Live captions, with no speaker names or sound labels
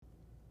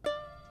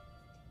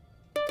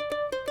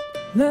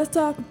Let's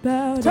talk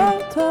about it.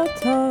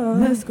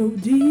 Let's go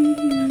deep.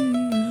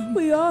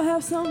 We all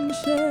have something to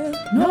share.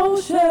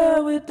 No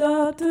share with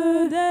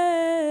Dr.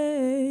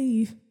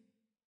 Dave.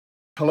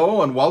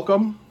 Hello and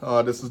welcome.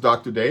 This is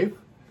Dr. Dave.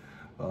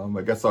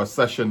 I guess our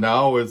session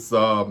now is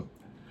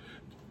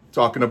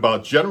talking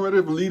about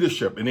generative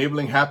leadership,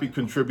 enabling happy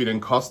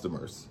contributing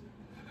customers.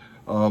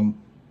 When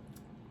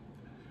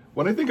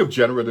I think of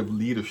generative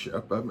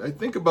leadership, I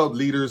think about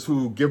leaders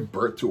who give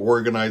birth to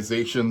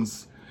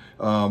organizations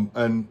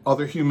and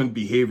other human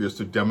behaviors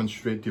to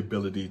demonstrate the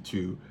ability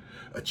to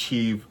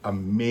achieve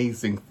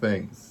amazing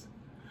things.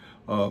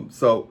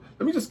 So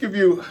let me just give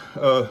you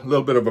a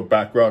little bit of a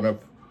background of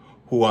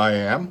who I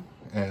am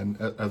and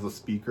as a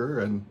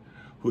speaker and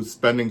who's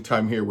spending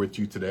time here with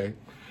you today.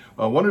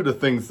 One of the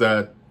things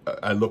that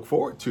I look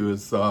forward to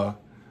is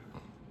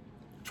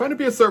trying to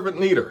be a servant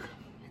leader.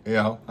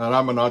 And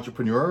I'm an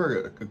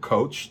entrepreneur, a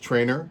coach,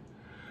 trainer,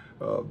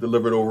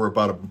 delivered over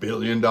about $1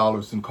 billion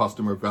in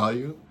customer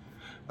value.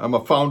 I'm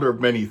a founder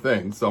of many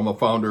things. So I'm a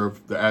founder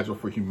of the Agile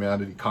for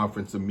Humanity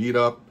Conference and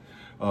Meetup,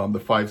 the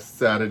 5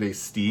 Saturday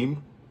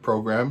STEAM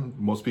program.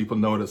 Most people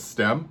know it as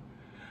STEM.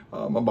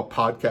 I'm a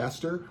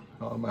podcaster.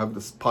 I have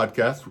this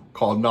podcast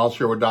called Now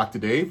Share with Dr.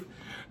 Dave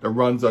that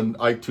runs on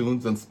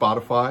iTunes and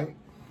Spotify.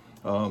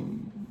 The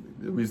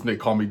reason they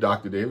call me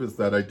Dr. Dave is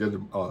that I did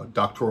a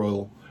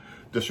doctoral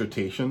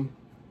dissertation,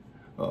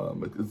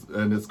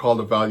 and it's called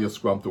The Value of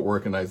Scrum to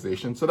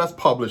Organization. So that's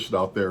published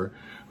out there.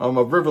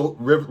 I've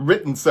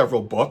written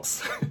several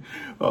books.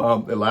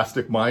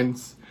 Elastic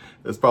Minds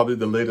is probably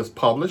the latest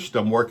published.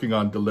 I'm working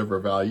on Deliver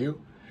Value.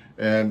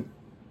 And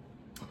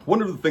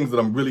one of the things that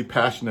I'm really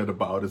passionate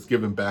about is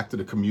giving back to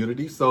the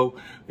community. So,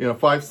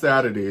 5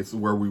 Saturdays is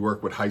where we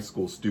work with high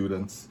school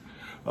students.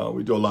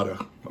 We do a lot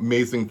of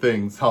amazing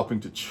things, helping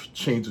to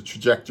change the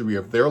trajectory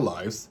of their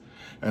lives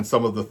and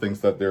some of the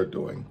things that they're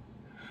doing.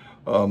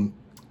 So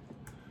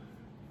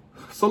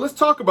let's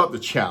talk about the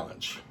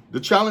challenge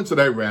that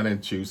I ran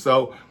into.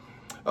 So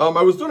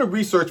I was doing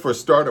research for a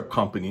startup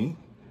company,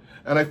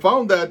 and I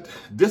found that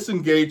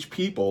disengaged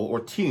people or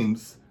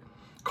teams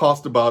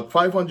cost about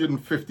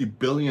 $550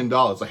 billion,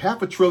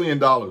 $500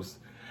 billion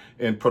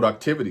in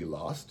productivity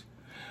lost.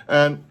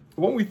 And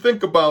when we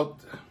think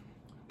about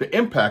the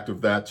impact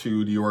of that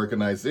to the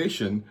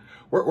organization,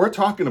 we're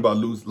talking about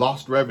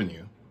lost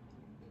revenue,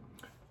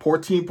 poor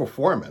team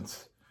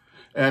performance,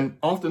 and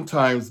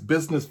oftentimes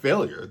business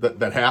failure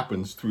that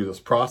happens through this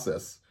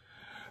process.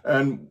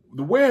 And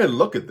the way I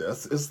look at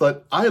this is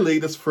that I lay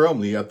this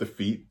firmly at the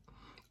feet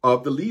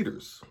of the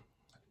leaders.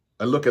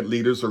 I look at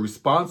leaders who are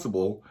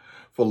responsible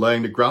for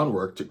laying the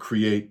groundwork to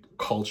create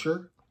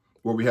culture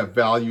where we have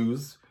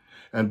values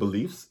and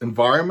beliefs,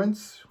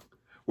 environments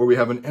where we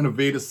have an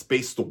innovative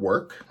space to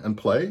work and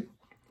play,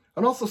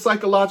 and also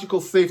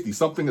psychological safety,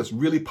 something that's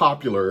really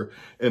popular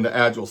in the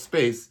Agile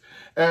space.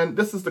 And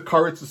this is the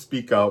courage to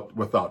speak out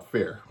without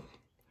fear.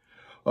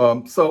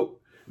 So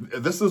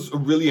this is a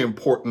really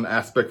important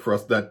aspect for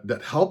us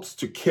that helps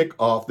to kick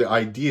off the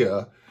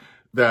idea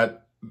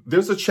that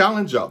there's a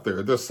challenge out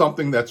there. There's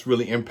something that's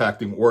really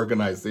impacting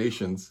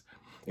organizations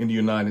in the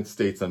United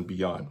States and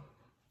beyond.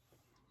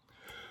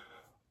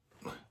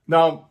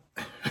 Now,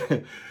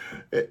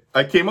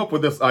 I came up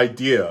with this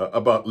idea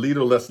about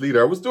leader, less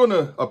leader. I was doing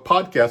a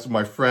podcast with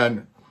my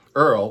friend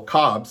Earl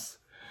Cobbs,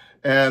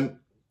 and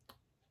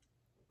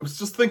I was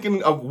just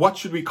thinking of what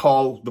should we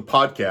call the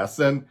podcast.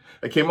 And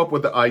I came up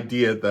with the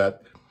idea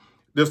that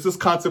there's this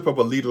concept of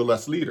a leader,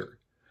 less leader.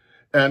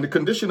 And the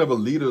condition of a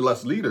leader,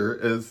 less leader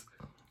is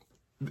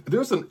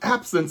there's an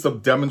absence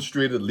of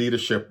demonstrated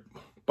leadership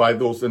by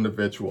those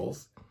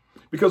individuals.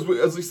 Because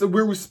as we said,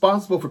 we're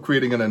responsible for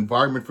creating an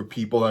environment for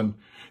people and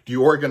the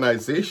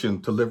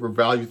organization to deliver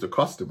value to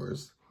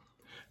customers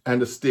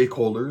and the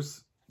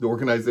stakeholders, the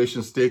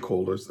organization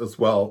stakeholders, as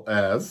well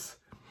as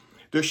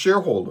their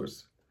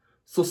shareholders.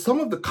 So some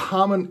of the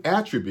common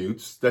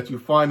attributes that you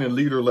find in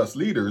leader, less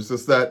leaders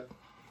is that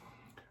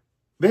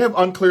they have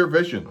unclear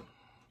vision.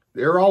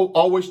 They're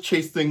always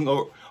chasing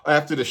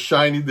after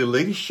the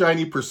latest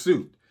shiny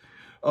pursuit.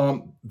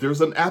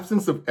 There's an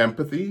absence of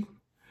empathy.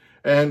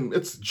 And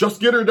it's just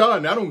get her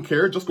done. I don't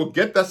care. Just go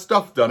get that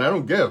stuff done. I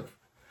don't give.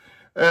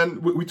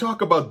 And we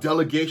talk about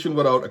delegation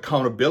without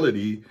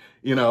accountability,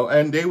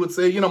 and they would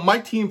say, my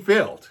team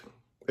failed.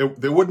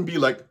 They wouldn't be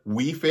like,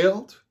 we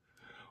failed,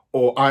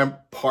 or I'm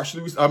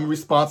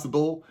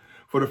responsible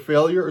for the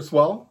failure as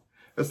well.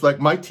 It's like,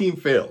 my team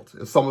failed.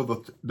 It's some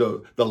of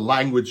the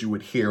language you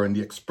would hear and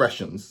the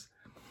expressions.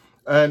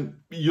 And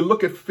you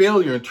look at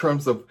failure in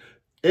terms of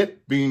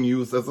it being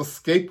used as a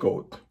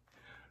scapegoat.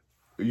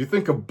 You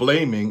think of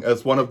blaming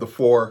as one of the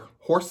 4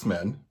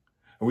 horsemen,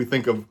 and we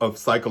think of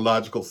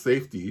psychological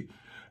safety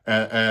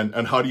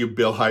and how do you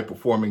build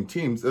high-performing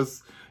teams.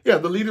 The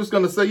leader's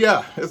going to say,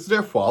 it's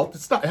their fault.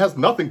 It has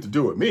nothing to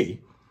do with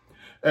me.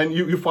 And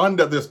you find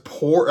that there's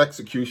poor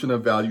execution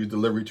of value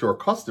delivery to our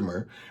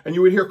customer, and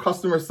you would hear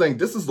customers saying,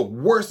 this is the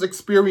worst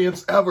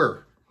experience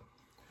ever.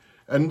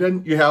 And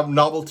then you have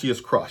novelty is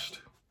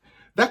crushed.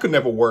 That could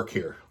never work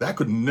here.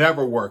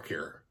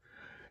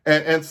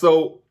 And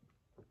so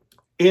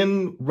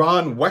in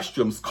Ron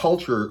Westrum's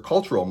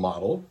cultural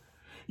model,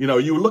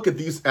 you look at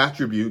these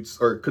attributes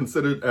are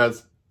considered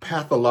as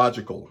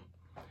pathological.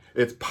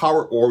 It's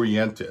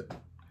power-oriented.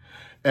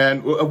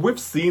 And we've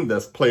seen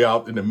this play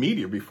out in the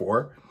media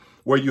before,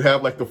 where you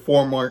have like the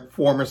former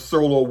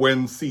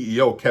SolarWinds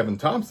CEO, Kevin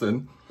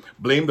Thompson,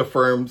 blame the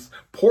firm's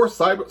poor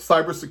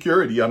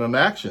cybersecurity on an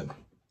action,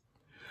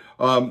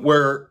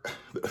 where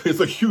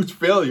it's a huge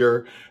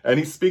failure, and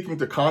he's speaking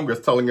to Congress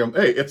telling them,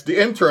 hey, it's the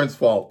intern's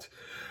fault,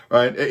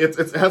 right? It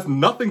has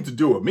nothing to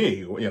do with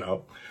me,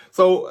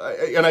 So,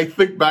 and I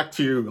think back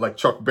to like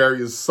Chuck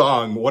Berry's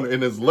song, one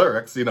in his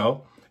lyrics,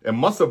 it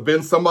must have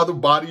been some other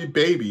body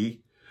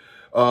baby.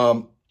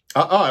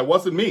 It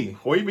wasn't me.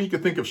 Or even you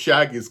could think of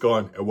Shaggy's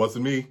going, it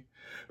wasn't me.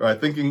 Right?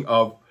 Thinking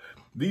of,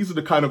 these are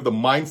the kind of the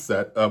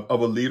mindset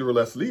of a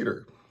leaderless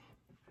leader.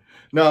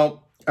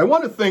 Now, I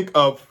want to think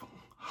of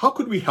how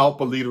could we help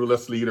a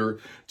leaderless leader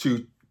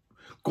to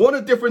go on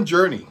a different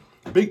journey,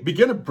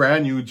 begin a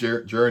brand new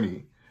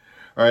journey.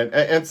 All right.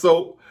 And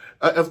so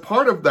as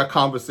part of that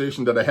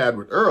conversation that I had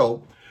with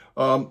Earl,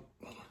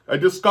 I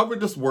discovered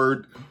this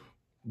word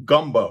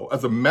gumbo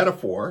as a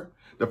metaphor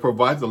that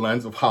provides a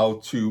lens of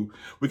how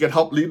we can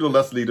help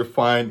leaderless leaders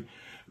find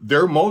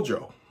their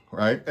mojo,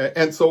 right?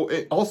 And so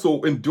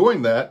also in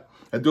doing that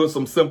and doing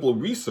some simple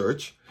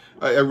research,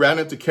 I ran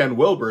into Ken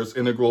Wilber's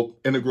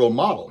integral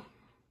model,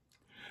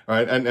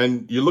 right?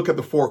 And you look at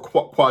the four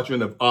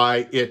quadrant of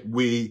I, it,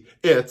 we,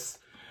 it's,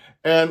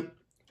 and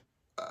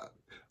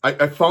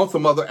I found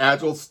some other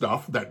agile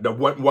stuff that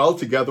went well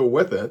together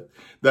with it.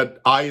 That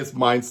I is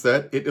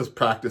mindset, it is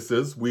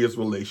practices, we is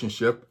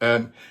relationship,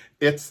 and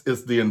it's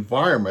is the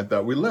environment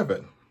that we live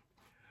in.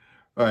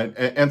 All right.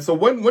 And so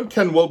when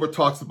Ken Wilber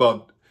talks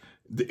about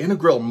the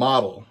integral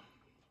model,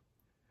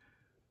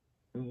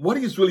 what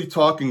he's really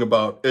talking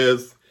about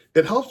is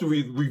it helps to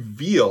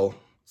reveal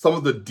some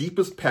of the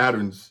deepest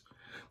patterns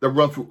that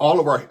run through all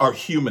of our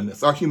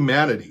humanness, our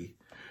humanity,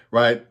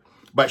 right?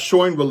 By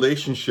showing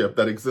relationship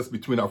that exists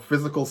between our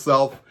physical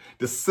self,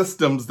 the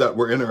systems that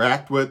we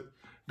interact with,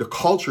 the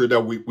culture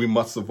that we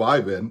must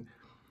survive in,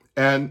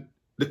 and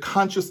the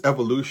conscious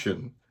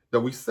evolution that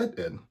we sit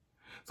in.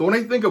 So when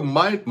I think of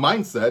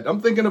mindset,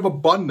 I'm thinking of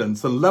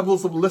abundance and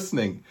levels of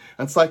listening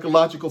and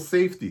psychological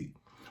safety.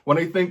 When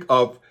I think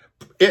of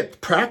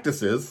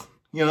practices,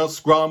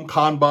 Scrum,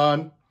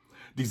 Kanban,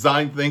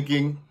 design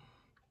thinking,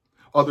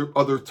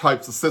 other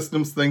types of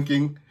systems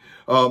thinking.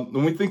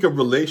 When we think of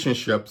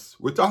relationships,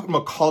 we're talking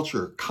about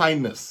culture,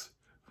 kindness.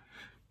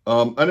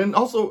 And then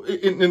also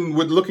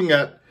with looking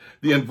at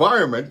the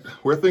environment,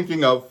 we're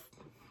thinking of,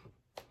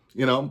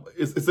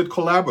 is it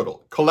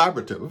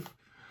collaborative?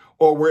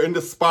 Or we're in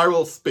the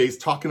spiral space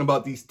talking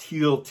about these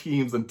teal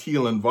teams and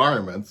teal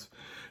environments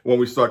when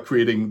we start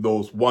creating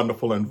those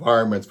wonderful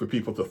environments for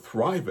people to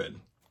thrive in.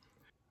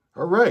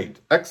 All right,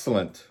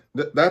 excellent.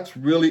 That's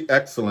really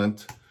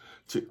excellent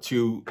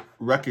to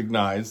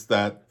recognize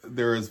that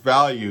there is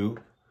value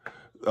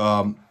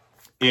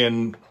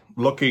in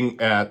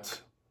looking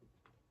at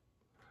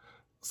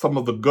some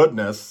of the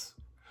goodness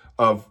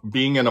of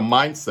being in a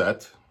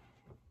mindset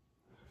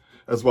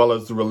as well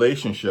as the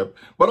relationship,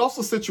 but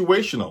also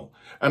situational.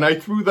 And I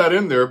threw that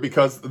in there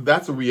because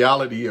that's a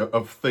reality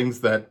of things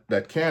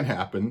that can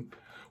happen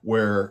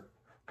where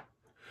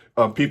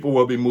people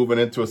will be moving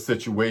into a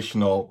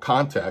situational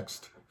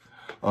context.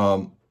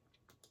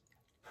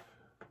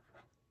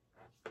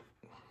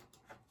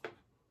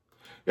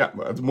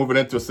 Moving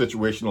into a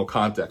situational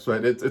context,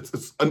 right?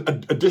 It's an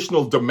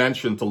additional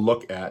dimension to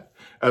look at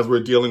as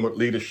we're dealing with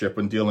leadership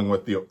and dealing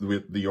with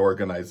the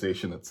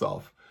organization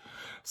itself.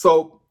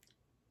 So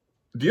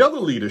the other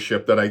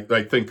leadership that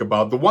I think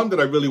about, the one that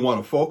I really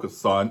want to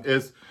focus on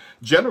is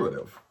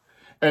generative.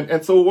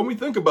 And so when we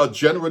think about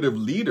generative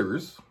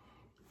leaders,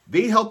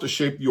 they help to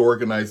shape the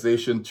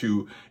organization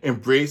to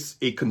embrace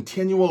a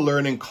continual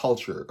learning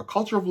culture, a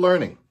culture of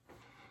learning.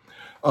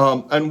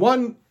 And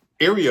one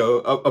area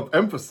of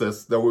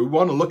emphasis that we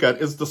want to look at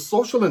is the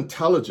social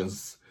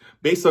intelligence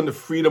based on the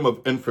freedom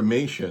of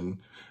information,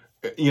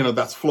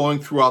 that's flowing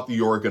throughout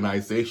the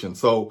organization.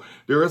 So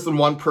there isn't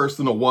one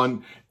person or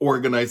one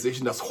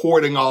organization that's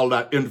hoarding all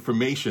that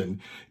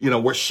information.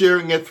 We're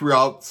sharing it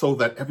throughout so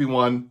that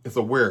everyone is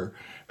aware.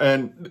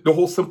 And the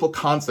whole simple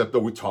concept that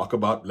we talk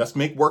about, let's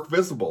make work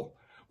visible.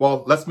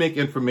 Well, let's make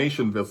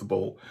information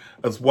visible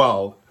as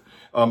well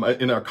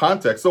in our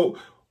context. So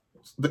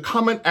the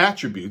common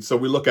attributes that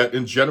we look at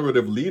in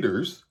generative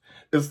leaders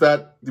is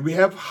that we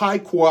have high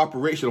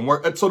cooperation, where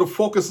it sort of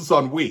focuses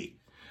on we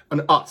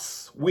and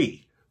us,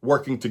 we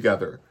working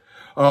together.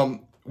 When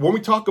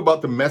we talk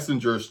about the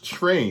messengers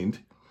trained,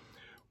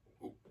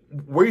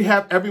 we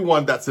have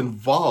everyone that's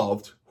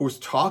involved who's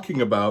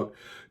talking about,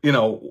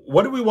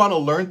 what do we want to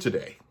learn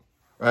today,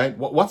 right?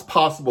 What's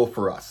possible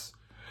for us?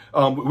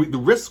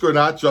 The risks are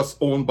not just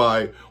owned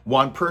by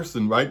one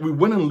person, right? We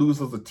win and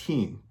lose as a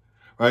team.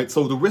 Right?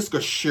 So the risks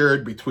are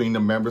shared between the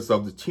members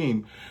of the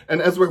team.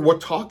 And as we're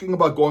talking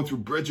about going through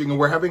bridging and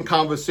we're having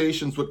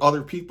conversations with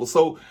other people.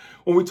 So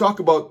when we talk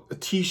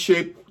about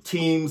T-shaped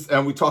teams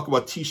and we talk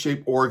about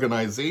T-shaped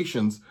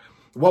organizations,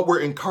 what we're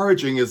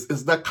encouraging is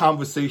that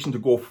conversation to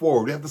go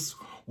forward. We have this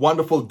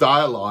wonderful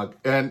dialogue,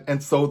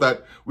 and so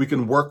that we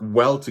can work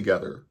well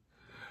together.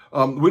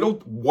 We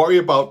don't worry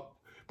about,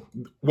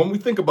 when we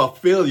think about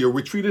failure,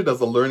 we treat it as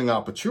a learning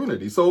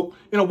opportunity. So,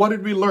 what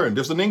did we learn?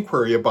 There's an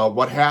inquiry about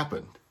what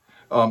happened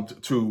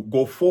to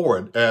go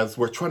forward as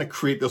we're trying to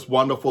create this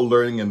wonderful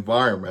learning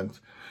environment.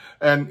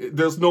 And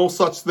there's no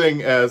such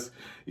thing as,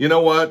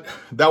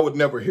 that would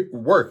never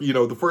work.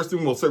 The first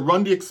thing we'll say,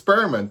 run the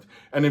experiment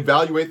and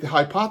evaluate the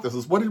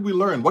hypothesis. What did we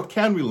learn? What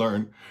can we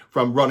learn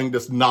from running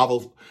this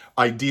novel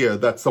idea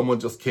that someone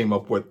just came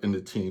up with in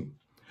the team?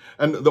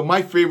 And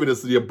my favorite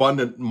is the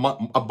abundance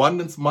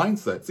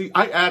mindset. See,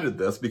 I added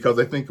this because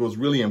I think it was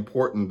really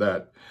important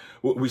that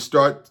we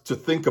start to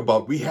think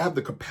about, we have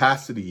the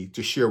capacity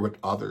to share with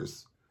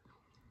others.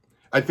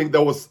 I think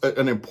that was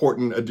an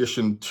important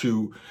addition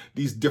to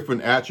these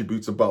different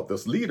attributes about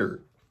this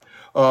leader.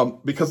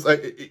 Because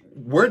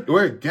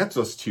where it gets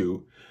us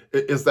to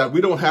is that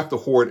we don't have to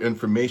hoard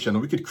information.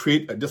 We could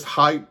create this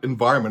high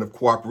environment of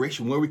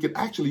cooperation where we could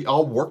actually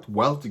all work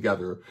well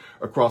together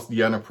across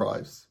the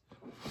enterprise.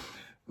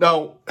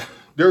 Now,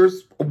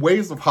 there's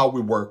ways of how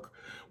we work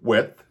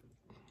with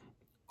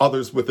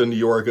others within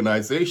the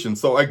organization.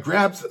 So I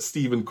grabbed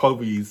Stephen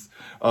Covey's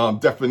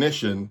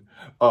definition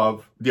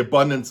of the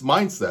abundance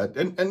mindset.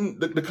 And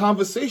the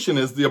conversation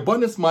is, the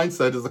abundance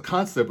mindset is a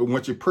concept in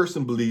which a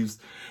person believes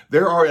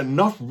there are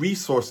enough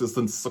resources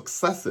and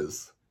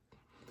successes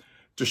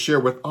to share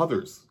with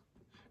others.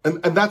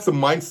 And that's a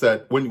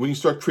mindset when you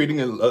start creating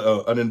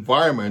an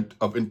environment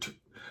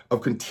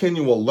of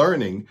continual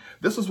learning.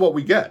 This is what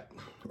we get.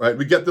 Right,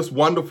 we get this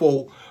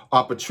wonderful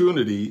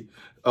opportunity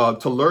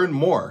to learn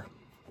more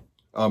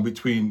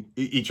between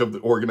each of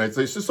the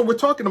organizations. So we're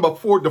talking about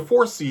the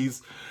four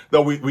C's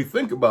that we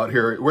think about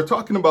here. We're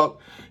talking about,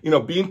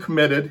 being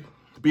committed,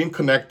 being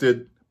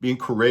connected, being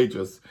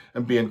courageous,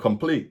 and being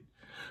complete.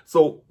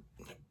 So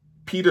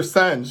Peter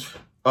Senge,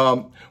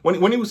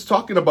 when he was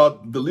talking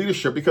about the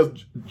leadership,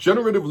 because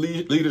generative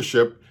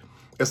leadership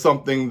is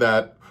something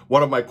that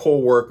one of my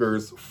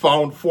coworkers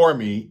found for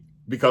me,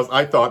 because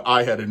I thought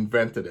I had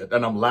invented it.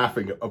 And I'm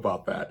laughing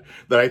about that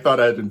I thought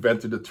I had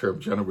invented the term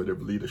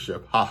generative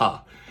leadership.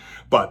 Ha.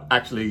 But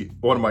actually,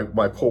 one of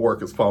my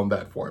coworkers found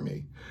that for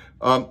me.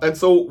 And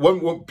so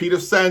when Peter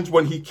Senge,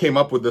 when he came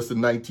up with this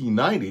in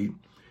 1990,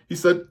 he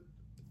said,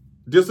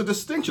 there's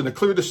a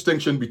clear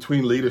distinction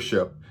between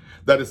leadership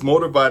that is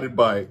motivated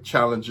by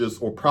challenges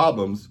or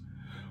problems,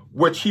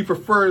 which he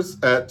prefers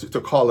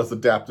to call as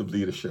adaptive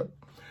leadership.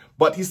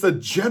 But he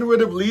said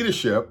generative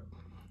leadership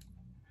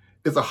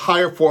is a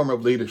higher form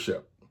of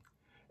leadership.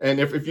 And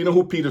if you know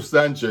who Peter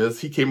Senge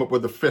is, he came up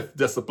with the fifth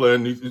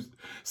discipline,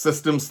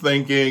 systems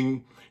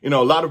thinking, a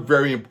lot of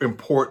very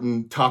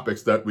important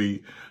topics that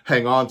we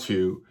hang on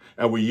to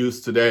and we use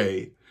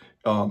today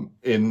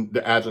in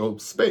the agile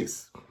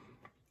space.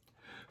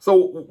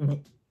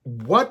 So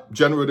what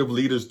generative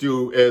leaders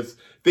do is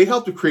they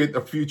help to create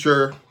a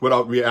future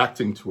without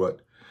reacting to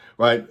it,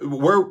 right?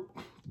 We're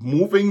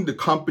moving the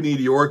company,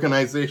 the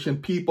organization,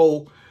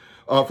 people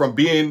from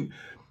being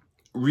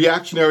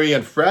reactionary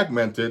and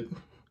fragmented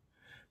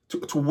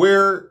to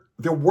where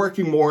they're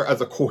working more as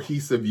a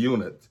cohesive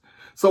unit.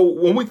 So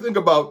when we think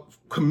about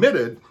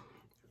committed,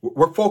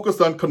 we're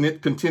focused on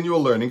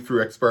continual learning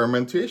through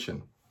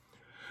experimentation.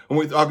 When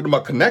we're talking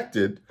about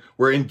connected,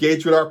 we're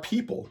engaged with our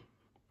people.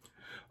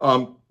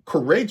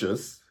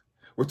 Courageous,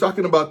 we're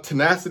talking about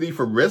tenacity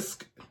for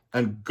risk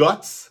and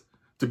guts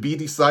to be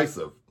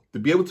decisive, to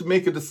be able to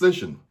make a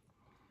decision.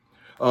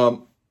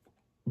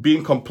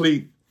 Being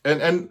complete,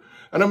 and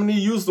I'm going to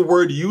use the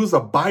word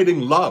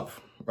abiding love,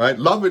 right?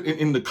 Love it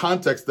in the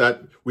context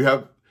that we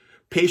have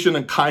patience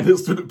and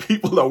kindness to the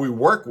people that we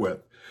work with,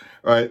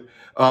 right?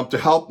 To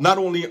help not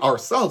only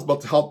ourselves,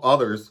 but to help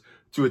others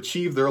to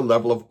achieve their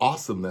level of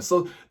awesomeness.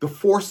 So the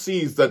four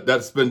C's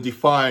that's been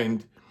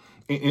defined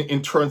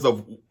in terms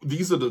of,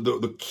 these are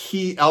the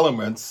key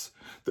elements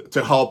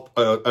to help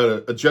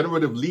a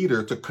generative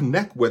leader to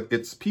connect with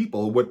its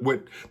people,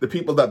 with the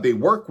people that they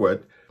work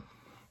with.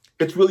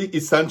 It's really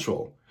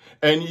essential.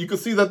 And you can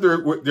see that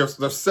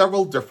there's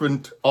several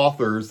different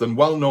authors and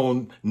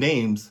well-known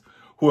names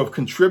who have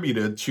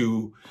contributed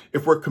to,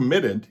 if we're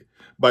committed,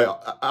 by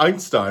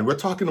Einstein. We're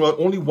talking about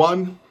the only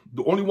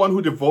one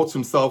who devotes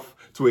himself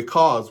to a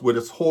cause with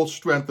his whole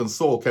strength and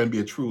soul can be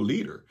a true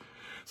leader.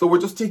 So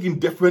we're just taking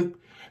different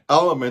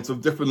elements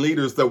of different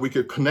leaders that we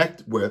could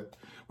connect with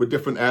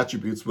different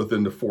attributes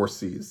within the four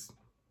C's.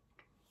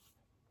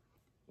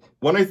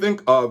 When I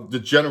think of the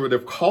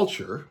generative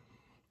culture,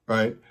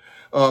 right,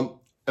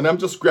 and I'm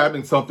just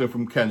grabbing something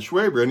from Ken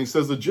Schwaber, and he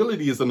says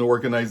agility is an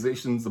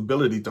organization's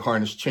ability to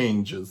harness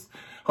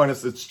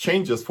its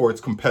changes for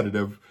its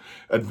competitive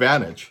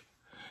advantage.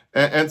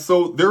 And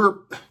so there are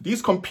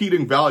these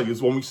competing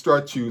values when we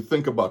start to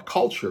think about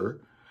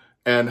culture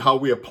and how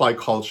we apply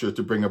culture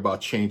to bring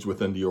about change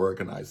within the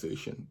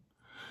organization.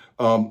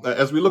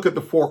 As we look at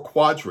the four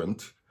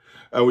quadrant,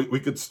 we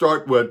could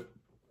start with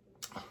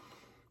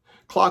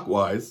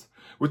clockwise.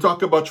 We're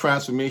talking about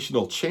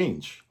transformational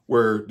change,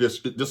 where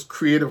this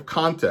creative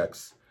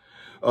context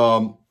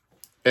And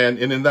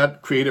in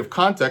that creative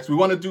context, we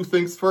want to do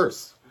things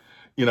first.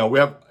 We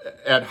have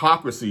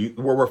adhocracy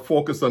where we're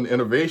focused on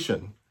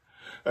innovation,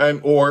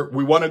 or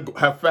we want to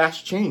have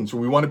fast change.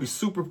 We want to be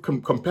super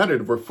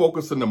competitive. We're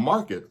focused on the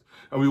market,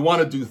 and we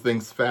want to do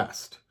things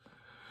fast.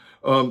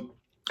 And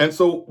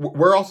so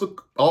we're also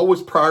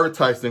always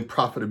prioritizing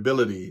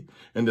profitability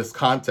in this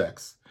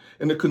context.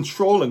 In the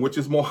controlling, which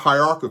is more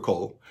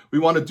hierarchical, we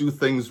want to do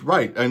things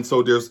right. And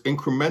so there's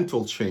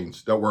incremental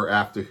change that we're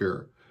after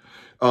here.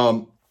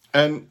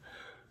 And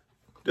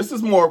this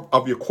is more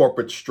of your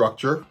corporate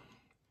structure.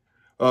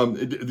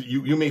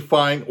 You may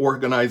find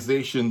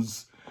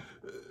organizations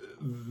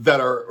that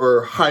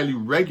are highly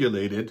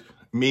regulated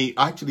may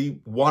actually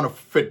want to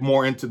fit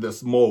more into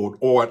this mode,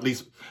 or at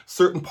least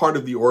certain part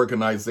of the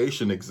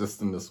organization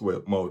exists in this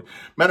mode.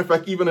 Matter of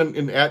fact, even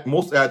in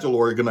most agile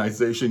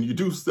organization, you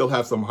do still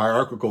have some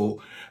hierarchical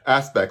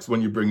aspects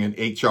when you bring in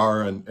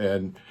HR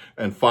and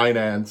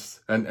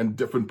finance and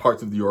different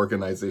parts of the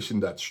organization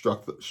that's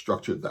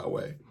structured that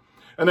way.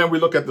 And then we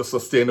look at the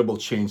sustainable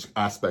change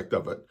aspect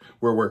of it,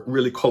 where we're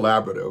really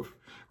collaborative,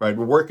 right?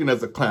 We're working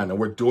as a clan and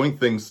we're doing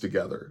things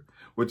together,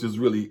 which is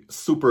really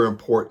super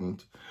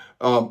important.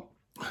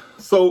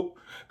 So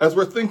as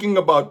we're thinking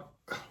about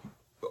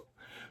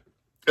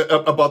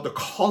the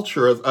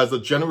culture as a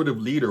generative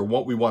leader,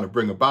 what we want to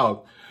bring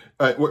about,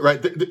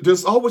 right?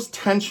 There's always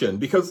tension,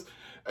 because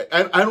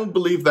I don't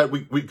believe that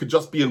we could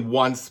just be in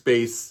one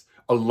space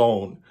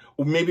alone.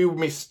 Or maybe we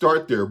may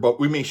start there, but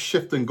we may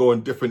shift and go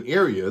in different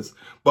areas.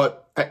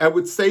 But I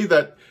would say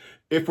that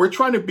if we're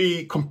trying to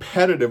be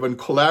competitive and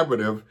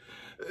collaborative,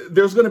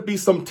 there's going to be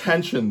some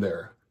tension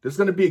there. There's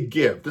going to be a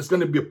give. There's going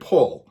to be a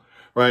pull,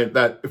 right?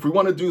 That if we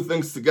want to do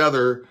things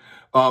together,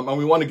 and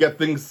we want to get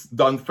things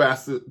done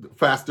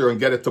faster and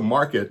get it to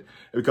market,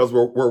 because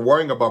we're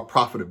worrying about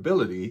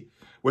profitability,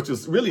 which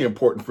is really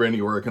important for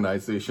any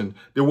organization,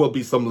 there will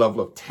be some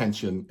level of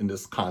tension in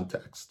this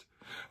context.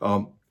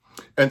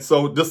 And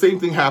so the same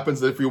thing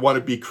happens if you want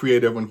to be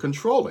creative and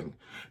controlling.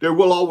 There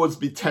will always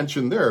be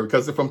tension there,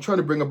 because if I'm trying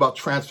to bring about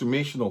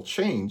transformational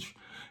change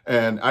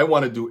and I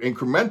want to do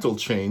incremental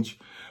change,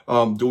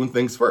 doing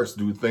things first,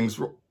 doing things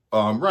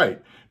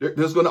right,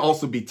 there's going to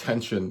also be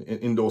tension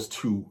in those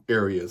two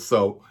areas.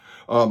 So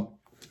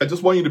I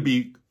just want you to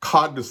be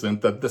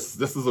cognizant that this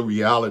is a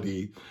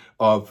reality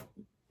of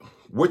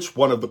which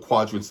one of the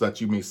quadrants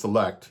that you may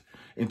select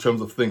in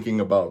terms of thinking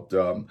about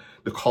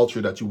the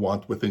culture that you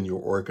want within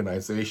your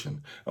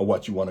organization and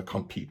what you want to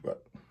compete with.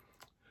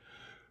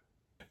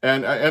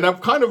 And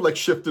I've kind of like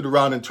shifted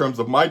around in terms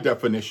of my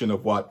definition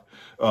of what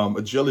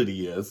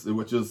agility is,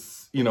 which is,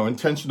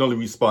 intentionally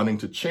responding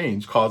to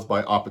change caused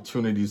by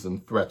opportunities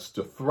and threats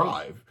to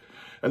thrive.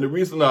 And the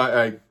reason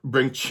I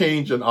bring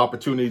change and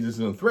opportunities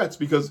and threats,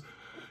 because,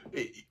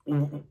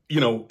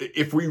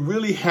 if we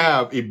really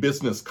have a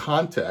business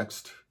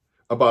context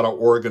about our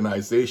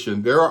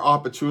organization, there are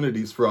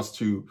opportunities for us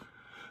to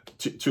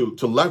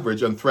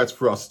leverage and threats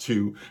for us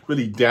to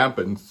really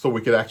dampen so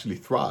we could actually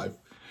thrive.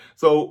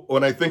 So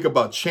when I think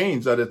about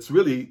change, that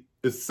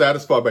it's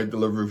satisfied by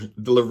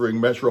delivering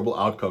measurable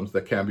outcomes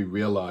that can be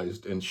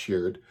realized and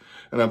shared.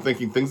 And I'm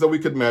thinking things that we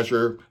could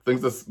measure,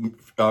 things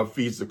that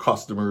feeds the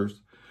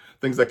customers,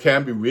 things that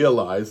can be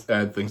realized,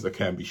 and things that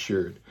can be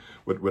shared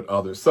with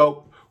others.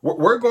 So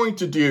we're going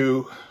to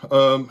do,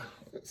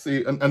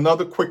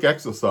 another quick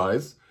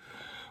exercise.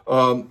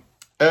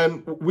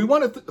 And we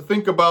want to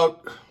think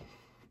about,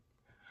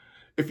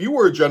 if you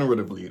were a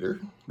generative leader,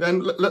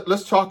 then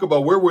let's talk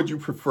about where would you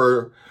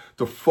prefer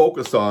to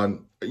focus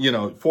on,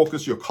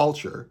 focus your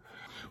culture.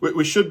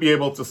 We should be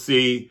able to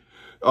see,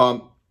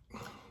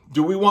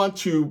 do we want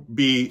to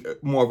be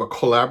more of a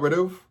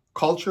collaborative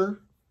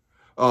culture?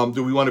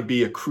 Do we want to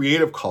be a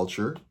creative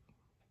culture?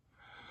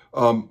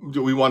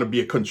 Do we want to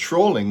be a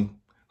controlling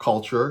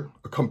culture,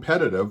 a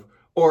competitive,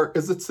 or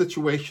is it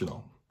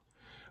situational?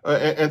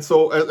 And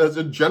so as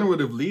a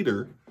generative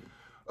leader,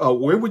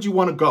 where would you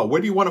want to go? Where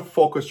do you want to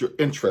focus your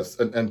interests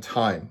and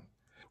time?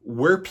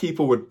 Where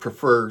people would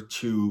prefer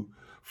to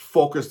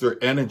focus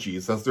their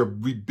energies as they're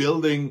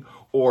rebuilding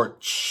or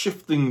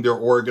shifting their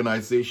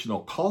organizational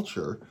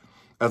culture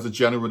as a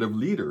generative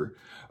leader.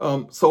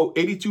 So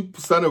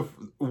 82%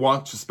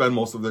 want to spend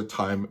most of their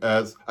time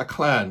as a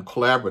clan,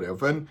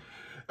 collaborative. And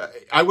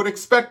I would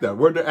expect that.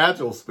 We're in the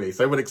agile space.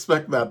 I would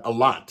expect that a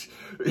lot,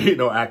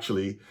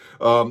 actually.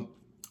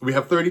 We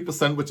have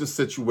 30%, which is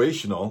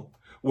situational,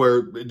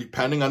 where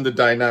depending on the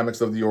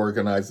dynamics of the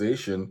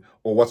organization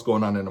or what's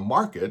going on in the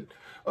market,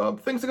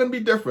 things are going to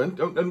be different,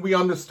 and we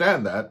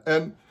understand that.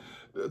 And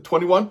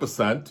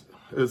 21%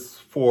 is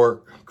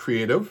for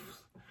creative,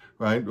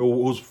 right?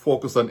 Who's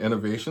focused on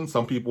innovation.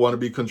 Some people want to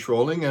be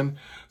controlling, and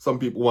some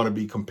people want to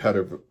be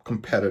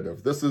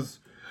competitive. This is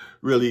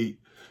really,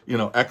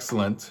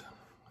 excellent,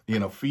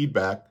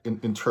 feedback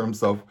in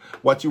terms of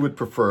what you would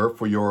prefer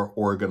for your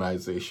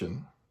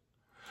organization,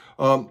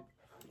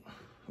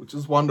 which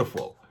is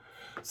wonderful.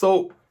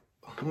 So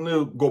I'm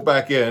going to go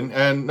back in,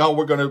 and now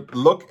we're going to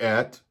look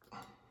at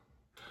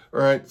All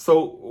right.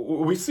 So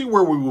we see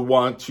where we would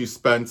want to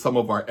spend some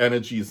of our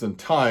energies and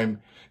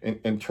time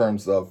in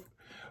terms of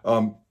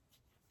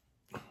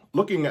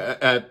looking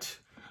at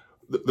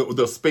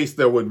the space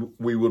that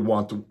we would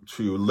want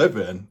to live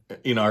in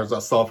as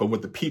ourselves and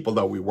with the people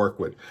that we work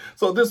with.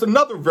 So there's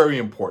another very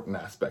important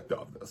aspect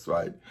of this,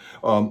 right?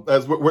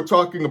 As we're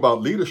talking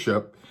about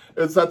leadership,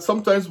 is that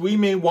sometimes we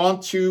may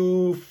want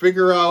to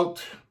figure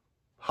out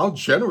how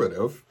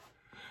generative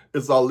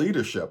is our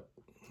leadership.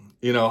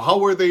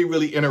 How are they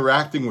really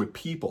interacting with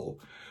people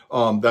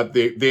that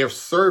they are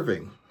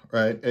serving,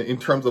 right? In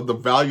terms of the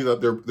value that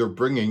they're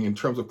bringing, in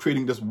terms of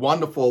creating this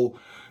wonderful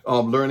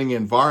learning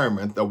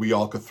environment that we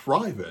all could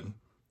thrive in.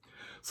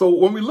 So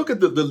when we look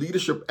at the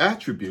leadership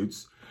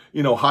attributes,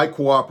 high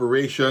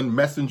cooperation,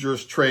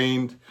 messengers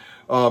trained,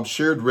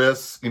 shared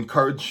risks,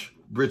 encourage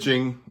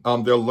bridging,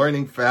 they're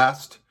learning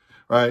fast,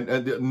 right?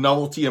 And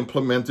novelty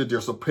implemented,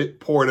 they're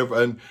supportive,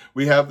 and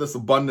we have this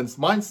abundance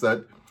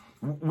mindset.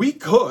 We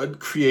could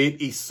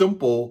create a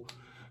simple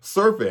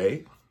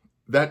survey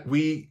that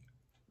we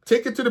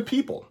take it to the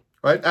people,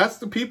 right? Ask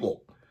the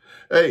people,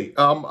 hey,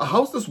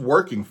 how's this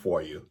working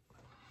for you?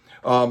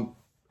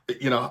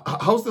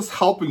 How's this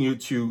helping you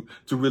to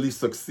really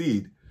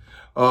succeed?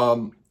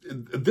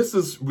 This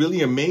is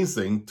really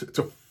amazing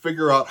to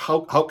figure out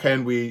how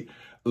can we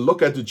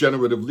look at the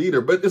generative leader,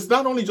 but it's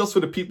not only just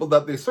for the people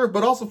that they serve,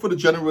 but also for the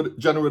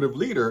generative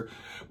leader,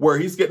 where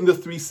he's getting the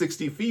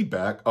 360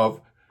 feedback of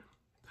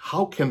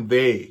how can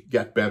they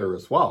get better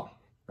as well,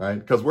 right?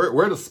 Because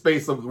we're the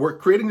space of, we're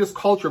creating this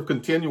culture of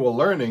continual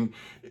learning,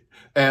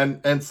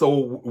 and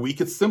so we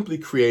could simply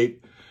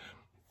create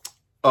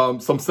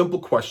some simple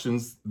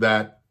questions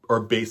that are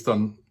based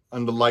on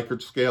the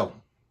Likert scale,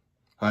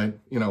 right?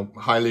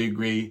 Highly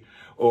agree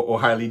or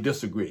highly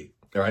disagree.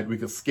 All right, we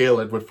could scale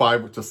it with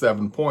 5 to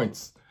 7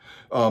 points.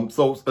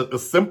 So a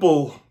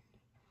simple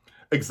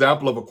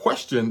example of a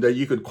question that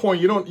you could coin.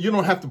 You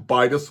don't have to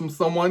buy this from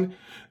someone.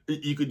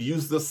 You could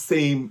use these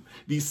same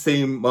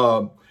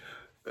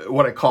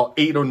what I call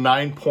 8 or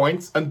 9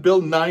 points and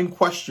build 9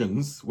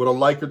 questions with a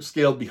Likert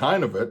scale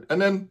behind of it,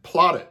 and then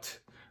plot it,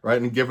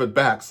 right, and give it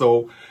back.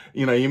 So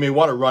you may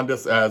want to run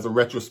this as a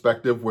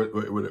retrospective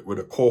with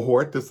a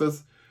cohort. This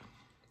is,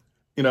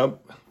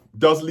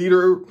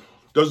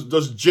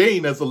 does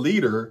Jane as a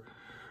leader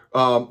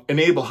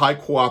enable high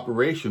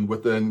cooperation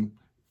within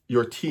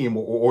your team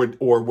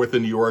or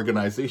within your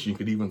organization? You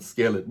could even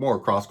scale it more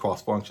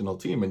cross-functional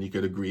team, and you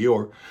could agree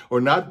or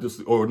not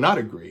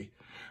agree,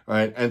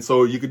 right? And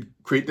so you could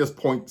create this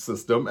point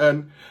system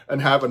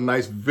and have a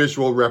nice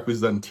visual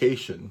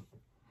representation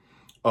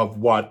of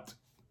what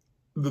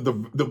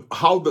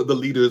how the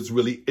leader is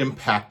really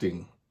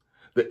impacting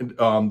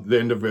the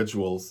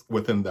individuals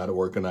within that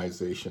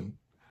organization.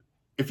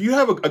 If you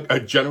have a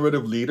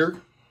generative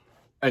leader,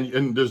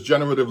 and there's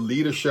generative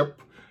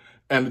leadership,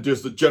 and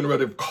there's the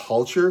generative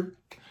culture,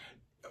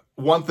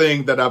 one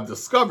thing that I've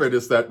discovered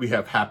is that we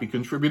have happy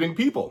contributing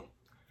people.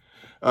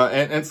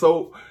 And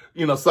so,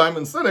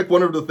 Simon Sinek,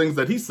 one of the things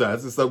that he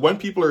says is that when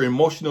people are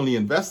emotionally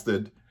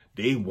invested,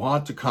 they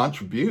want to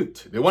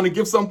contribute. They want to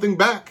give something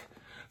back.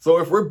 So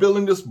if we're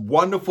building this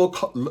wonderful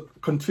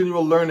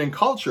continual learning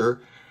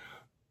culture,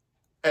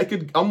 I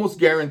could almost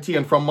guarantee,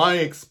 and from my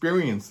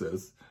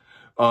experiences,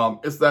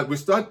 is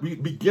that we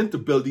begin to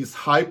build these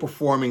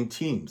high-performing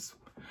teams,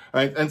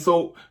 right? And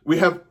so we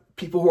have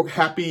people who are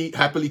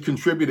happily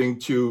contributing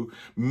to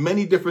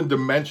many different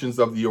dimensions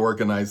of the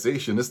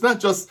organization. It's not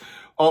just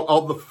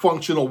all the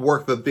functional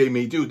work that they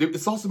may do.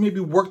 It's also maybe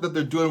work that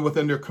they're doing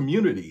within their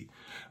community.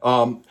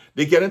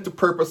 They get into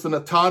purpose and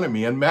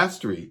autonomy and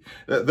mastery.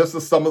 This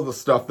is some of the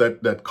stuff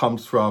that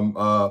comes from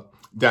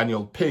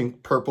Daniel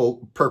Pink,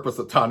 Purpose,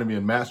 Autonomy,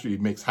 and Mastery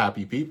makes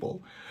happy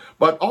people.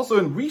 But also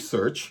in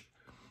research,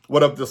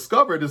 what I've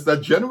discovered is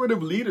that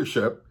generative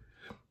leadership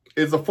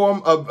is a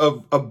form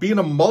of being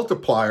a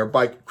multiplier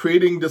by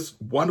creating this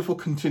wonderful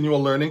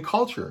continual learning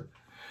culture.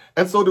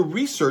 And so the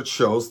research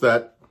shows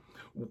that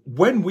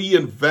when we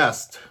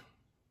invest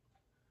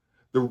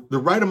the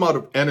right amount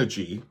of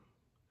energy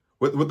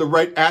with the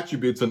right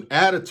attributes and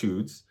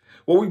attitudes,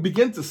 what we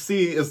begin to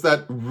see is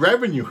that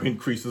revenue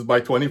increases by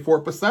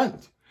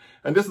 24%.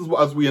 And this is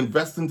as we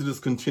invest into this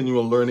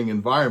continual learning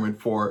environment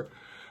for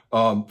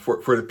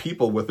the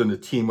people within the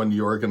team and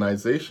the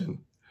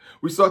organization.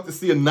 We start to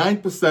see a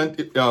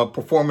 9%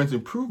 performance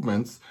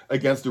improvements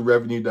against the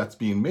revenue that's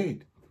being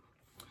made.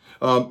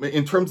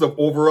 In terms of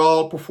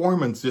overall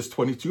performance, just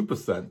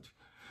 22%.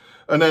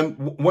 And then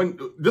when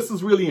this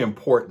is really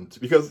important,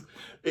 because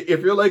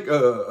if you're like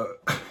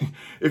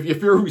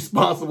if you're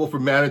responsible for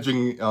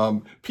managing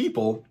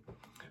people,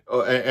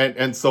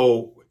 and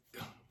so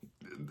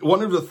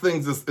one of the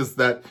things is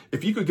that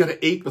if you could get an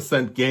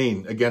 8%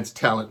 gain against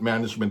talent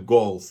management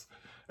goals,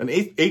 an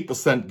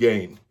 8%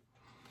 gain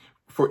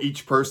for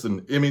each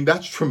person, I mean,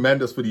 that's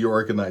tremendous for the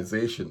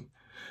organization.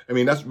 I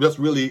mean, that's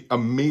really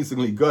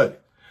amazingly good,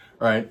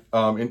 right?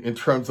 In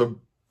terms of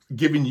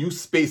giving you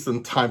space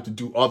and time to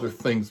do other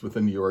things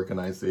within the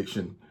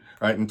organization,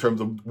 right? In terms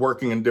of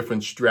working in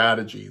different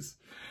strategies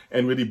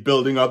and really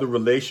building other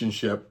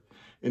relationship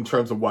in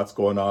terms of what's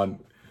going on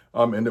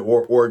in the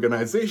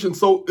organization.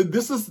 So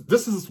this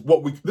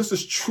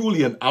is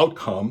truly an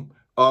outcome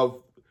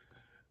of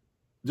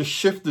the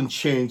shift and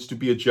change to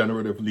be a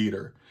generative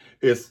leader,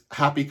 is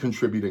happy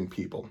contributing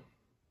people.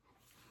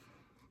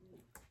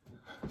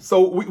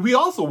 So we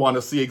also want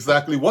to see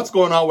exactly what's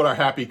going on with our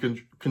happy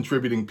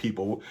contributing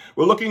people.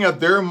 We're looking at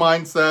their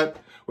mindset.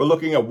 We're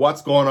looking at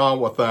what's going on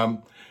with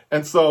them.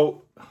 And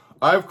so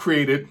I've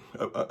created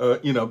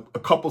a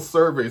couple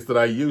surveys that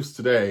I use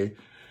today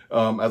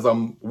as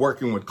I'm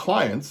working with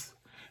clients,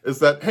 is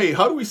that, hey,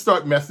 how do we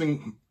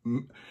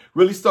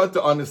really start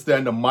to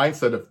understand the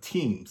mindset of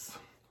teams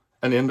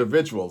and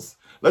individuals?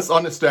 Let's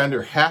understand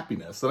their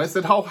happiness. And I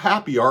said, how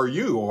happy are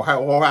you, or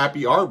how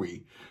happy are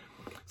we?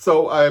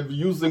 So I'm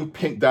using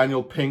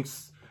Daniel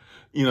Pink's,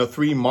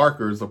 3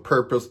 markers of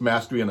purpose,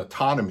 mastery, and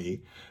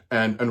autonomy,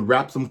 and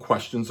wrap some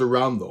questions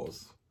around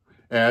those.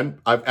 And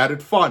I've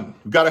added fun.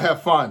 We've got to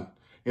have fun.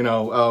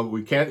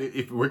 We can't,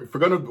 if we're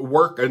going to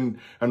work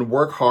and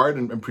work hard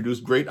and produce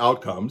great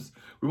outcomes,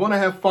 we want to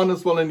have fun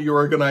as well in the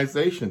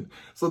organization.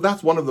 So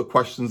that's one of the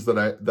questions that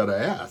I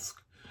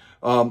ask.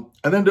 And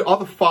then the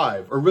other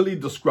 5 are really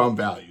the Scrum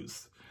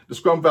values. The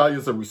Scrum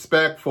values are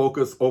respect,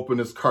 focus,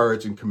 openness,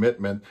 courage, and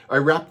commitment. I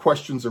wrap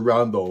questions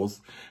around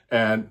those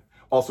and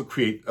also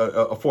create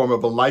a form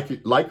of a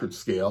Likert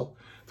scale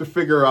to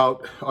figure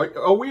out,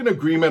 are we in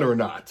agreement or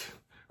not,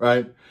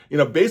 right?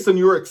 Based on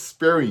your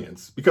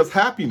experience, because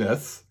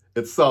happiness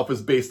itself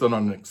is based on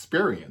an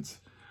experience.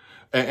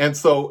 And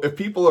so if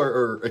people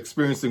are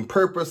experiencing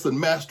purpose and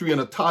mastery and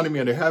autonomy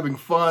and they're having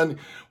fun,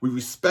 we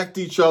respect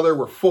each other,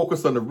 we're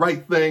focused on the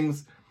right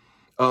things,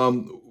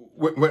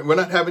 we're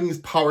not having this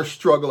power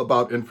struggle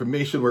about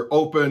information, we're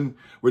open,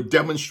 we're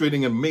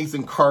demonstrating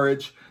amazing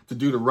courage to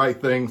do the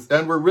right things,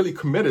 and we're really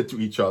committed to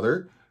each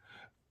other.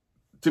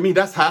 To me,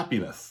 that's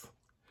happiness,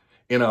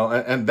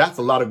 and that's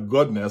a lot of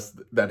goodness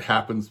that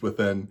happens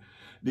within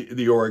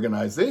the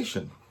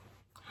organization.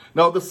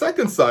 Now, the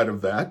second side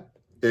of that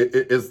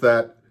is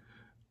that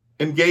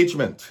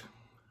engagement.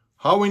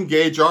 How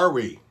engaged are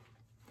we?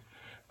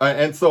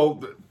 And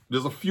so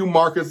there's a few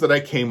markers that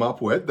I came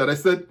up with that I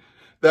said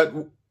that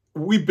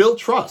we build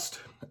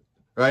trust,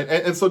 right?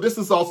 And so this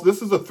is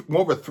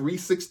more of a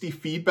 360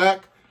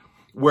 feedback,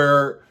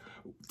 where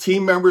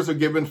team members are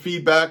given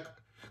feedback,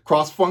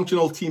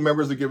 cross-functional team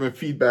members are given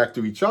feedback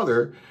to each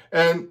other.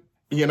 And,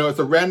 it's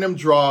a random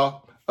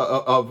draw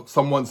of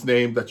someone's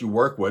name that you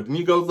work with. And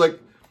you go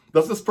like,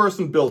 does this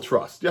person build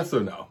trust? Yes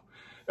or no?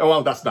 And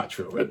well, that's not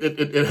true.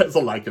 It has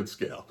a Likert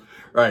scale,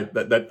 right?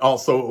 That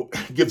also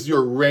gives you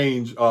a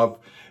range of,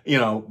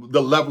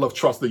 the level of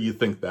trust that you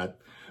think that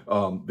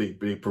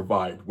they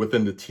provide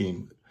within the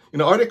team.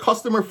 Are they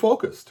customer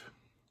focused?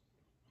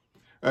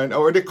 And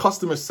are they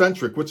customer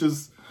centric, which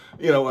is,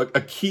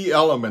 a key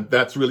element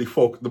that's really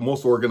the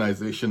most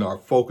organizations are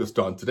focused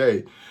on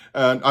today.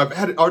 And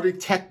are they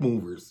tech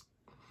movers?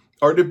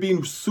 Are they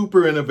being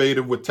super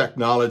innovative with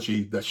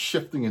technology that's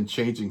shifting and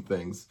changing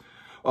things?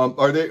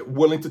 Are they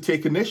willing to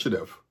take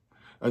initiative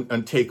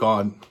and take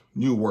on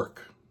new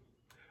work?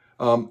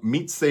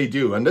 Meet, say,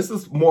 do. And this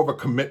is more of a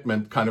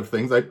commitment kind of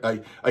things.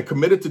 I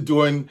committed to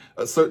doing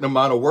a certain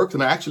amount of work,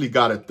 and I actually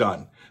got it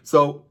done.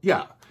 So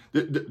yeah,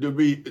 did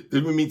we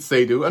meet,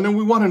 say, do? And then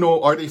we want to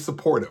know, are they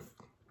supportive?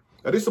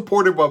 Are they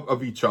supportive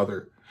of each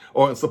other,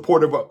 or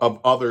supportive of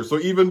others,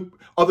 or even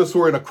others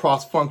who are in a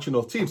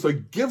cross-functional team? So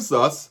it gives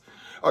us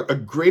a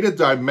greater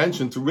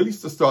dimension to really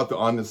start to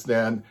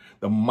understand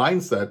the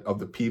mindset of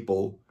the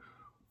people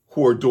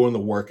who are doing the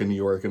work in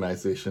the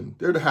organization.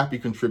 They're the happy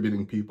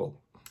contributing people,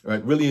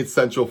 right? Really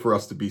essential for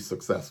us to be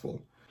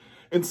successful.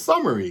 In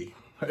summary,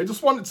 I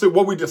just wanted to say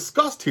what we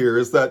discussed here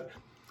is that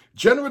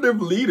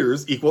generative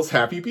leaders equals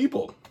happy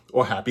people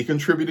or happy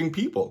contributing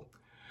people.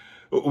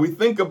 We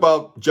think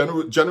about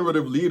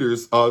generative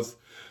leaders as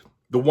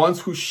the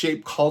ones who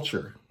shape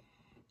culture.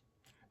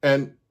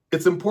 And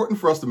it's important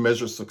for us to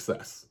measure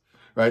success,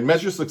 right?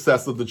 Measure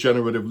success of the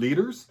generative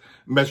leaders,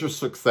 measure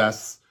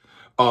success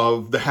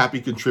of the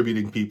happy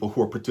contributing people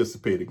who are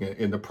participating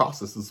in the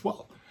process as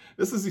well.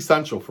 This is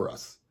essential for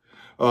us.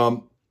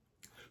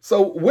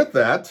 So with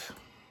that,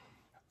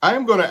 I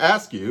am going to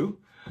ask you,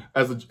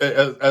 as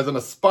an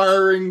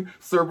aspiring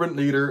servant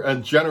leader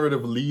and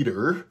generative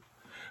leader,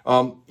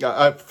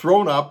 I've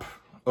thrown up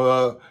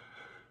a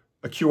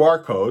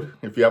QR code.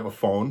 If you have a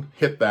phone,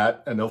 hit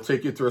that, and it'll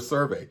take you to a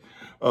survey.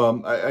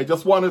 I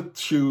just wanted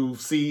to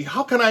see,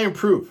 how can I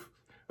improve?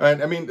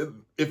 And I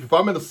mean, if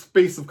I'm in a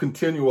space of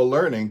continual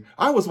learning,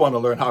 I always want to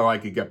learn how I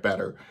could get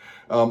better.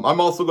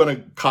 I'm also going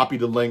to copy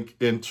the link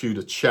into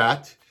the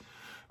chat.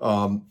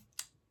 And,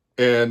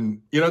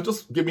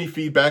 just give me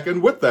feedback.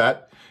 And with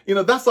that,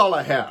 that's all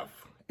I have.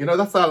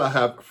 That's all I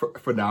have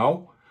for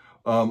now.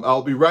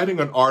 I'll be writing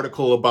an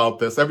article about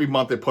this. Every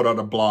month I put out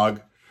a blog.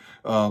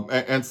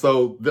 And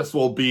so this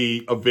will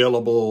be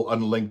available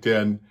on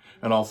LinkedIn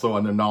and also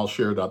on the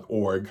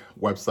knowledgeshare.org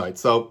website.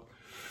 So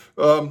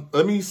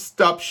let me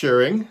stop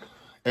sharing.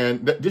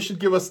 And this should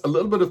give us a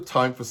little bit of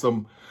time for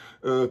some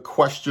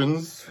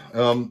questions.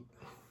 And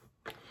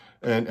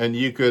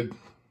you could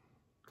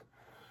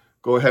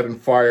go ahead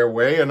and fire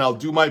away, and I'll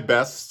do my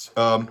best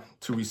to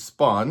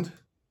respond.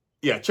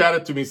 Yeah, chat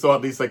it to me so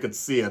at least I could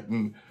see it.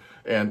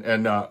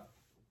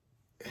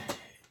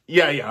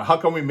 Yeah. How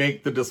can we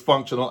make the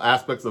dysfunctional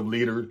aspects of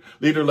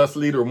leaderless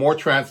leader more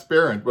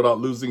transparent without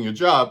losing your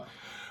job?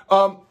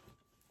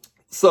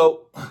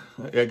 So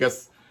I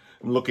guess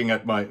I'm looking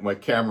at my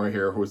camera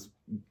here, who's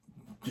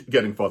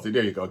getting fuzzy.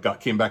 There you go.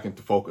 Came back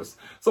into focus.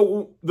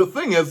 So the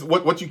thing is,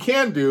 what you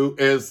can do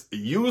is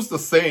use the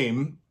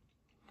same.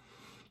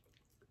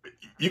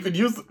 You could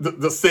use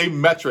the same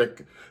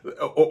metric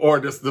or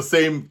the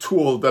same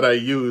tool that I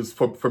use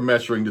for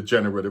measuring the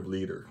generative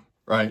leader,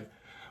 right?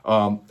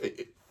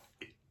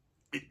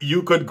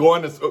 You could go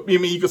on this. I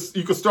mean, you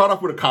could start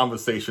off with a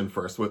conversation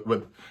first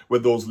with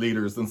those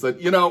leaders and say,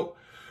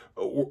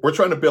 we're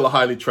trying to build a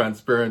highly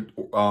transparent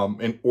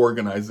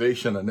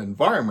organization and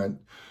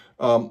environment.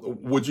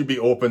 Would you be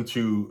open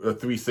to a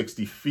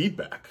 360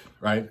 feedback,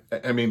 right?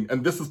 I mean,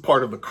 and this is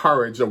part of the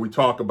courage that we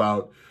talk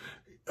about.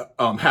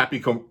 Happy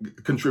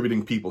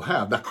contributing people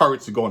have that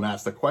courage to go and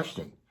ask the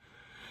question.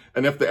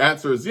 And if the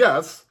answer is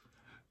yes,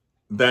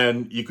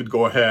 then you could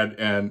go ahead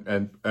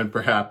and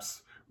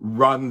perhaps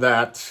run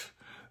that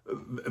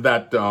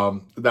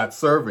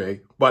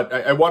survey. But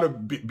I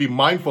want to be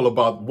mindful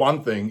about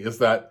one thing, is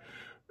that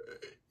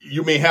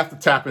you may have to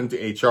tap into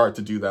HR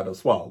to do that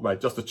as well,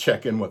 right? Just to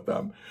check in with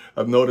them.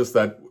 I've noticed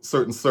that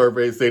certain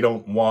surveys they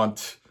don't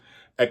want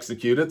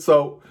executed.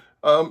 So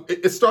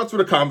it starts with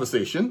a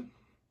conversation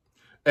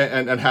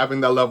and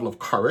having that level of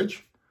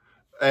courage.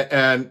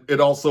 And it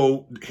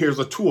also, here's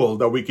a tool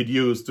that we could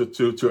use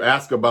to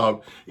ask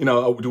about,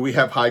 do we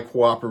have high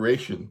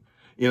cooperation?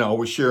 Are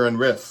we sharing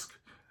risk?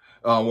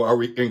 Are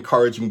we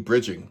encouraging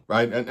bridging,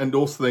 right? And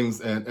those things.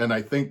 And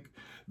I think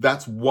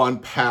that's one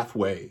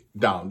pathway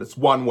down. That's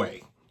one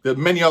way. There are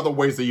many other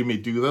ways that you may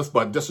do this,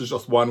 but this is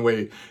just one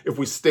way if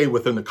we stay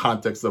within the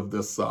context of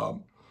this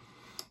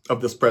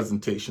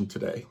presentation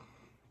today.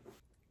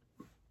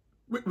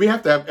 We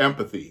have to have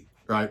empathy,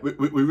 right?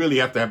 We really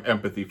have to have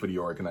empathy for the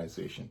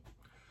organization.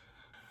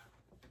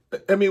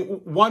 I mean,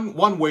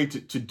 one way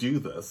to do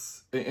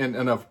this,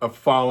 and I've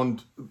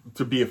found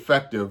to be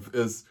effective,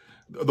 is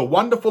the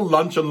wonderful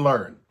lunch and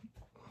learn.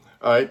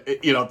 All right,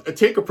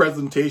 take a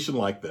presentation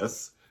like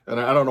this,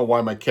 and I don't know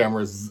why my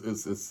camera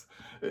is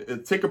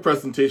take a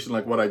presentation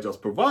like what I just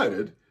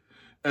provided,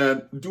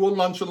 and do a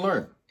lunch and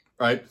learn.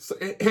 Right? So,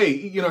 hey,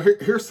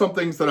 here's some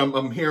things that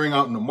I'm hearing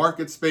out in the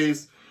market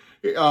space.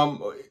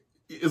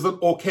 Is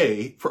it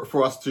okay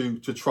for us to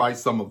try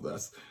some of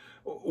this?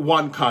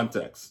 One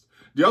context.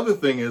 The other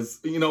thing is,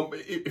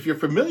 if you're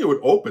familiar with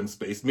open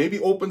space, maybe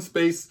open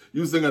space,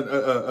 using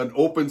an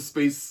open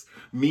space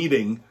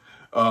meeting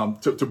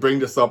to bring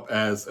this up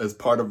as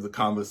part of the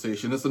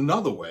conversation is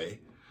another way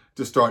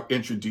to start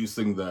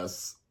introducing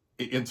this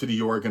into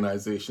the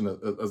organization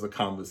as a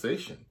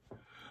conversation.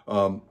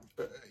 To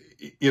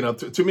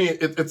me,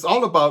 it's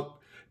all about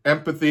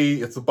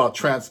empathy. It's about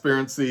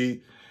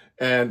transparency,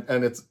 and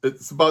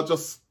it's about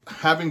just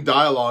having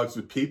dialogues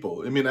with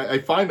people. I mean, I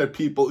find that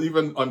people,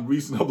 even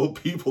unreasonable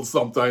people,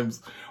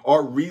 sometimes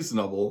are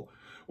reasonable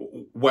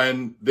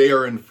when they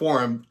are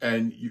informed,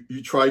 and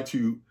you try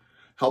to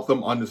help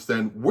them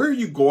understand, where are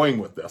you going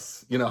with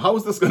this? How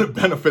is this going to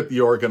benefit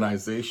the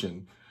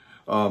organization?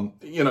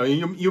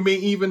 You may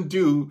even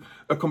do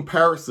a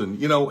comparison.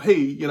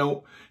 Hey,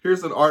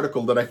 here's an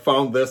article that I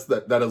found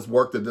that has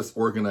worked at this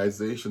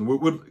organization.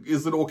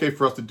 Is it okay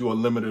for us to do a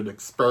limited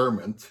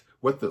experiment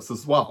with this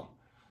as well?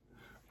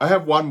 I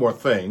have one more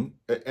thing,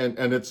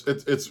 and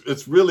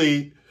it's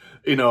really,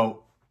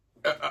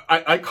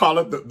 I call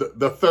it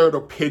the third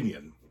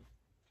opinion,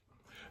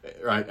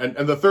 right?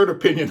 And the third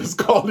opinion is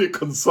called the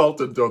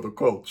consultant or the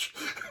coach,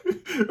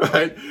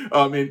 right?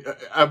 I mean,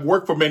 I've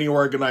worked for many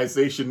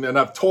organizations, and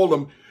I've told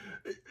them,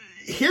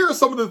 here are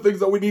some of the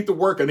things that we need to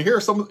work on.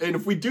 And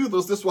if we do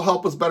this will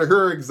help us better.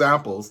 Here are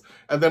examples.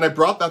 And then I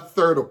brought that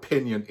third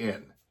opinion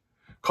in,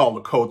 called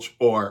a coach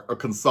or a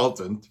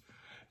consultant.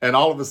 And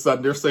all of a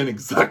sudden, they're saying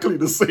exactly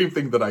the same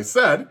thing that I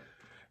said.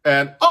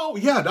 And, oh,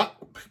 yeah,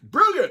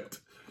 brilliant,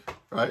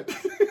 right?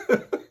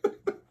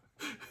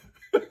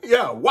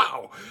 Yeah,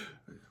 wow.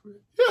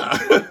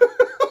 Yeah.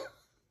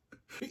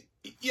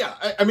 Yeah,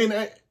 I mean,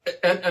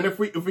 and if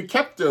we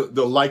kept the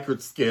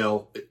Likert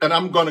scale, and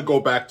I'm going to go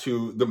back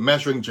to the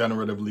measuring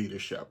generative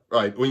leadership,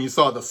 right? When you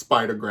saw the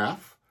spider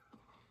graph,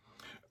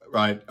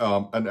 right?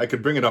 And I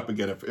could bring it up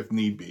again if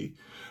need be.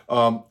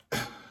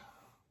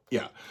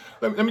 Yeah,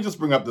 let me just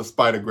bring up the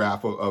spider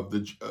graph of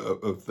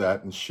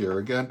that and share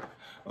again.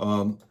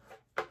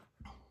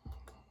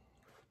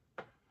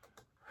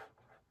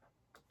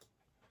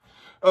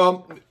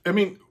 I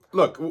mean,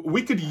 look,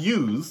 we could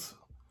use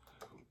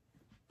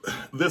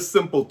this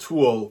simple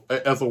tool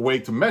as a way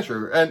to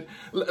measure. And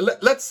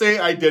let's say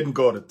I didn't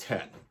go to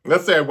 10.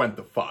 Let's say I went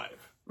to 5,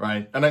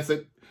 right? And I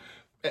said,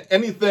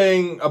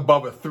 anything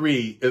above a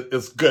 3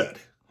 is good,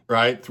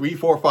 right? 3,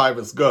 4, 5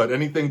 is good.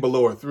 Anything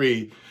below a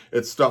 3,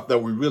 it's stuff that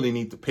we really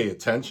need to pay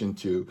attention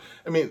to.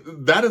 I mean,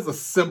 that is a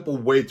simple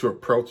way to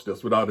approach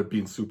this without it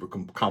being super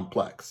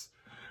complex,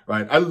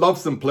 right? I love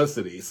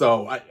simplicity.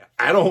 So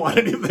I don't want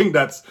anything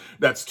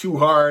that's too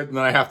hard and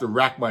then I have to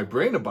rack my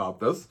brain about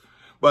this.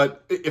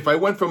 But if I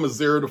went from a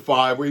 0 to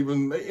 5, or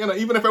even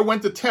if I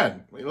went to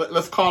 10,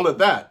 let's call it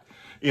that,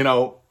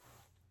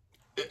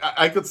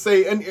 I could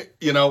say, and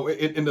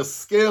in the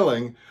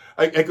scaling,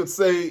 I could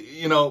say,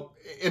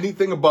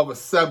 anything above a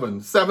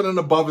 7 and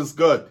above is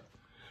good,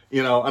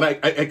 and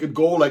I could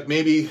go like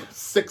maybe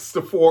 6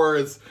 to 4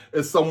 is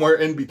somewhere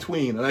in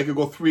between, and I could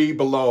go 3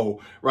 below,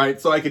 right?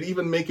 So I could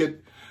even make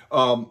it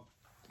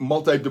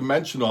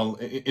multidimensional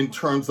in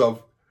terms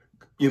of,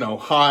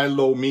 high,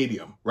 low,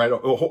 medium, right?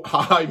 Or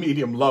high,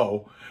 medium,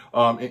 low,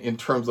 in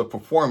terms of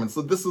performance.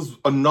 So this is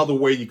another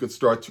way you could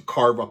start to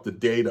carve up the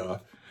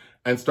data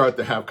and start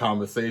to have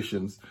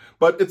conversations.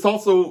 But it's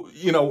also,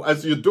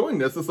 as you're doing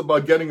this, it's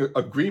about getting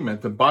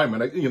agreement and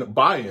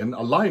buy-in,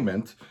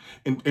 alignment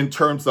in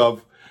terms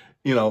of,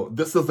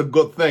 this is a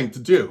good thing to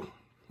do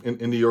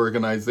in the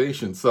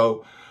organization.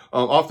 So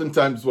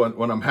oftentimes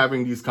when I'm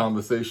having these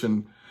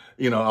conversations,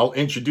 I'll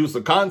introduce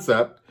a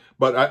concept,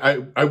 but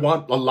I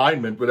want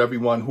alignment with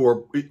everyone who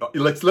are,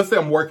 let's say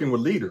I'm working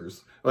with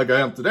leaders like I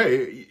am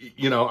today,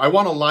 I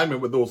want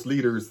alignment with those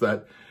leaders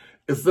that,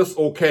 is this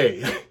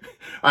okay?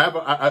 I have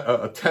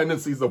a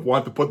tendencies of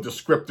want to put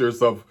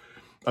descriptors of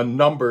a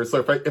number.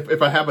 So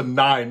if I have a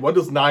 9, what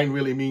does 9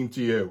 really mean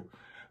to you,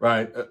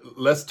 right?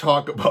 Let's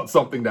talk about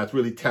something that's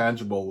really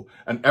tangible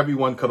and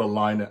everyone could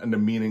align it in the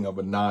meaning of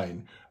a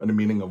 9 and the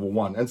meaning of a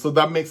 1. And so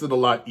that makes it a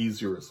lot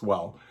easier as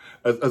well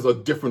as a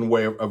different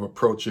way of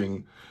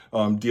approaching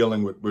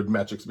dealing with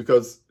metrics,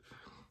 because,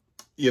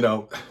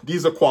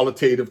 these are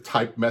qualitative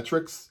type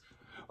metrics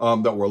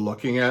that we're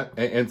looking at.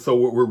 And so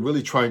we're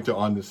really trying to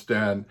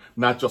understand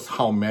not just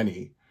how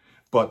many,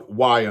 but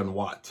why and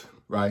what,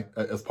 right?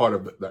 As part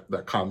of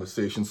that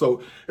conversation.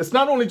 So it's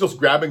not only just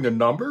grabbing the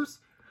numbers,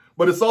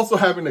 but it's also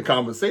having the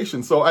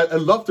conversation. So I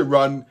love to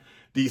run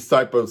these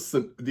type of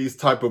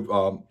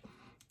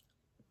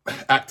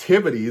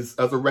activities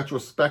as a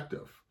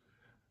retrospective,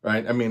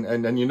 right? I mean,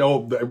 and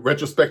the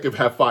retrospective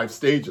have 5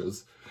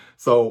 stages.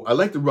 So I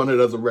like to run it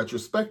as a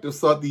retrospective.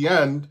 So at the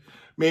end,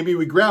 maybe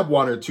we grab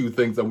 1 or 2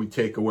 things that we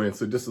take away and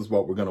say, this is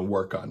what we're going to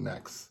work on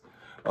next,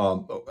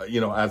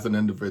 as an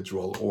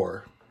individual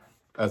or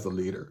as a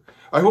leader.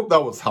 I hope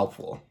that was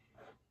helpful.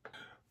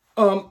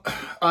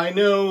 I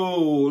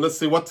know, let's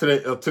see what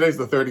today's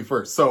the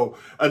 31st. So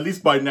at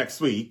least by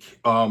next week,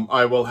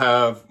 I will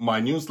have my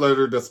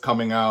newsletter that's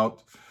coming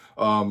out.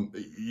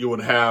 You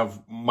would have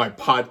my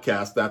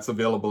podcast that's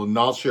available, and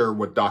I'll share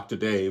with Dr.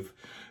 Dave.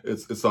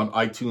 It's on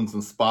iTunes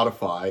and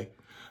Spotify.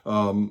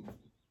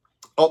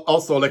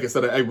 Also, like I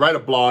said, I write a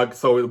blog,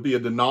 so it'll be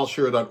at the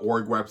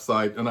nalshare.org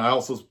website, and I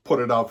also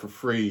put it out for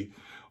free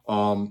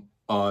on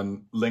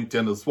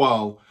LinkedIn as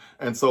well.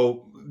 And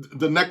so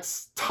the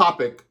next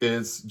topic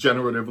is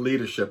generative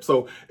leadership.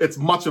 So it's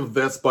much of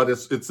this, but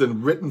it's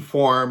in written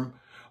form.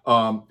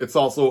 It's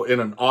also in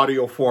an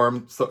audio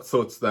form,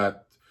 so it's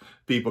that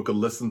people could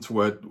listen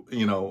to it,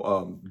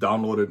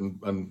 download it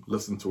and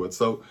listen to it.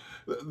 So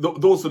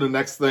those are the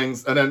next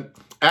things. And then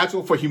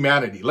Agile for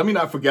Humanity. Let me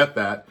not forget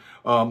that.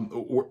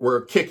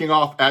 We're kicking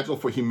off Agile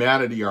for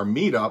Humanity, our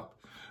meetup.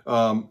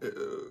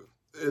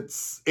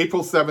 It's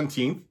April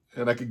 17th,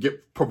 and I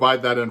could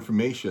provide that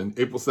information.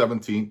 April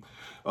 17th,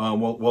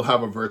 we'll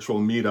have a virtual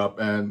meetup,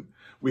 and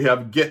we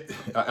have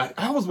I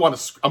always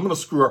I'm going to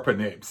screw up her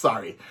name.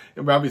 Sorry.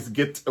 It's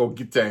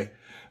Gitte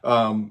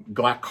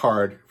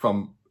Glackard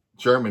from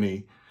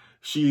Germany.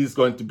 She's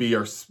going to be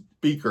our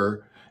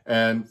speaker,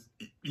 and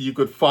you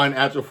could find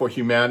Agile for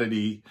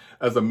Humanity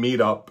as a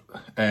meetup,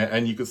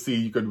 and you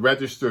could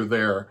register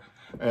there.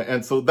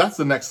 And so that's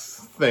the next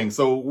thing.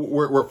 So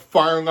we're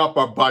firing up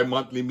our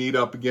bi-monthly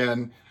meetup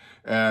again,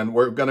 and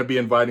we're going to be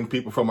inviting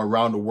people from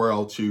around the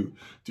world to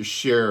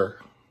share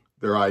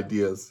their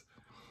ideas.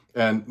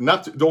 And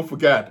don't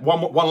forget,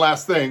 one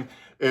last thing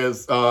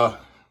is, I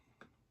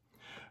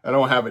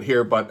don't have it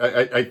here, but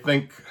I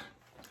think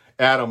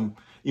Adam,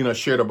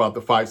 shared about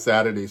the 5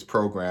 Saturdays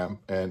program.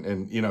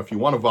 And if you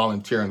want to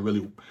volunteer and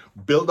really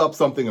build up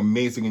something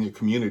amazing in your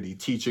community,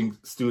 teaching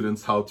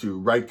students how to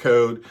write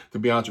code, to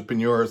be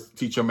entrepreneurs,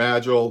 teach them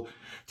Agile,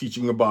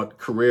 teaching about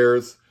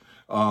careers.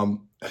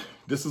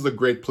 This is a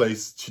great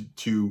place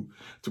to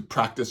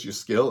practice your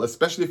skill,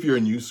 especially if you're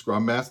a new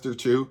Scrum Master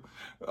too,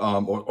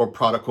 or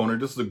product owner.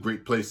 This is a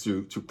great place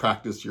to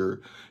practice your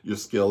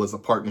skill. As a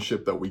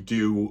partnership that we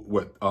do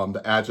with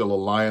the Agile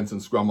Alliance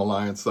and Scrum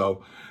Alliance.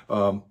 So,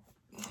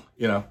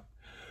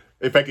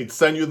 if I could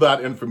send you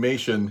that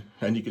information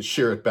and you could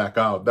share it back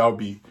out, that would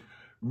be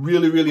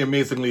really, really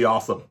amazingly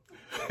awesome.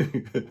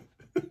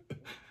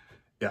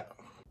 Yeah.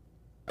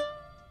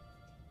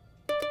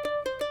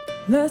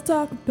 Let's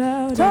talk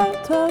about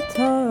talk.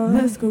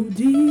 Let's go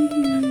deep.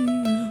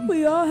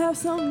 We all have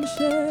something to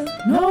share.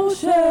 No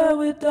share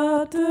with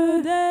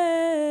Dr.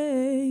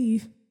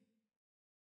 Dave.